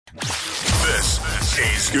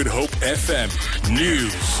This is Good Hope FM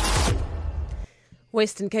News.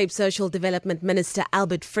 Western Cape Social Development Minister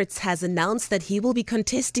Albert Fritz has announced that he will be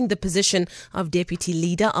contesting the position of Deputy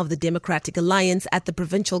Leader of the Democratic Alliance at the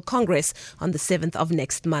Provincial Congress on the 7th of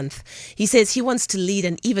next month. He says he wants to lead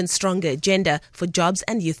an even stronger agenda for jobs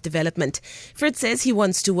and youth development. Fritz says he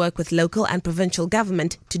wants to work with local and provincial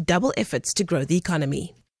government to double efforts to grow the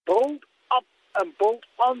economy. Build up and build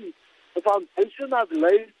on the foundation I've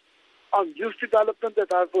laid on youth development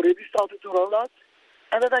that I've already started to roll out,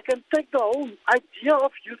 and that I can take the whole idea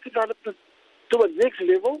of youth development to a next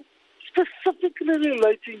level, specifically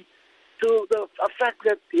relating to the fact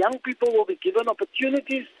that young people will be given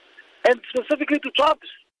opportunities and specifically to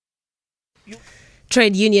jobs.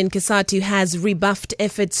 Trade union COSATU has rebuffed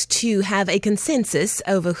efforts to have a consensus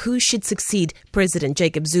over who should succeed President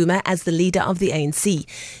Jacob Zuma as the leader of the ANC.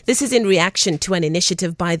 This is in reaction to an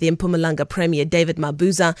initiative by the Mpumalanga Premier David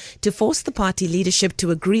Mabuza to force the party leadership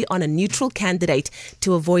to agree on a neutral candidate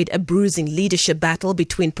to avoid a bruising leadership battle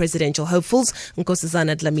between presidential hopefuls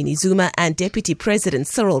Nkosazana Dlamini Zuma and Deputy President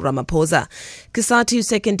Cyril Ramaphosa. COSATU's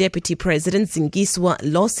second Deputy President Zingiswa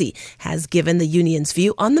Losi has given the union's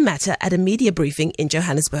view on the matter at a media briefing in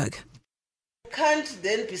Johannesburg. Can't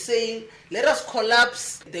then be saying, let us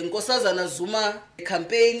collapse the Nkosazana Zuma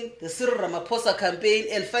campaign, the Cyril Ramaphosa campaign,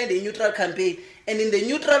 and find a neutral campaign. And in the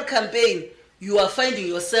neutral campaign, you are finding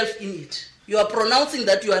yourself in it. You are pronouncing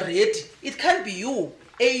that you are ready. It can't be you.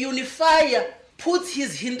 A unifier puts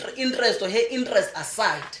his interest or her interest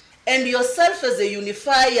aside. And yourself as a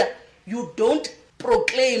unifier, you don't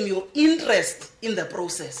proclaim your interest in the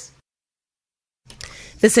process.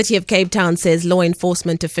 The City of Cape Town says law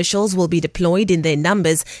enforcement officials will be deployed in their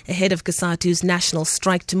numbers ahead of COSATU's national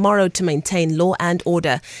strike tomorrow to maintain law and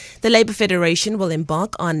order. The Labour Federation will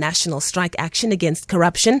embark on national strike action against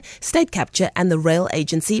corruption, state capture and the rail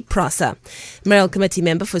agency PRASA. Mayoral Committee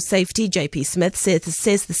member for Safety JP Smith says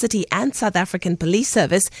the city and South African Police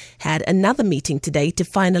Service had another meeting today to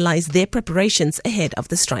finalise their preparations ahead of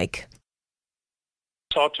the strike.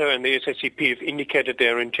 SATO and the SACP have indicated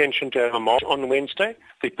their intention to have a march on Wednesday.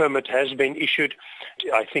 The permit has been issued,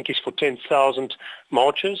 I think it's for 10,000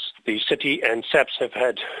 marches. The city and SAPS have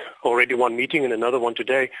had already one meeting and another one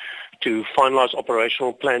today to finalise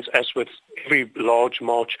operational plans, as with every large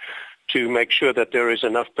march, to make sure that there is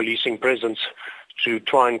enough policing presence to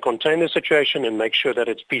try and contain the situation and make sure that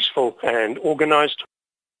it's peaceful and organised.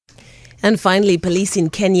 And finally, police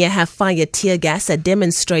in Kenya have fired tear gas at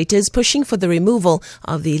demonstrators pushing for the removal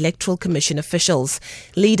of the Electoral Commission officials.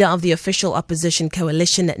 Leader of the official opposition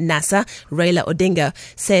coalition, NASA, Raila Odinga,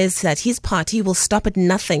 says that his party will stop at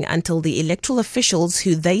nothing until the electoral officials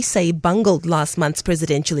who they say bungled last month's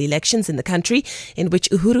presidential elections in the country, in which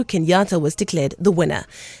Uhuru Kenyatta was declared the winner.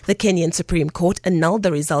 The Kenyan Supreme Court annulled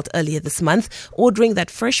the result earlier this month, ordering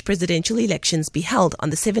that fresh presidential elections be held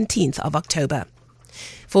on the 17th of October.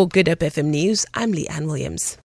 For Good Hope FM News, I'm Leanne Williams.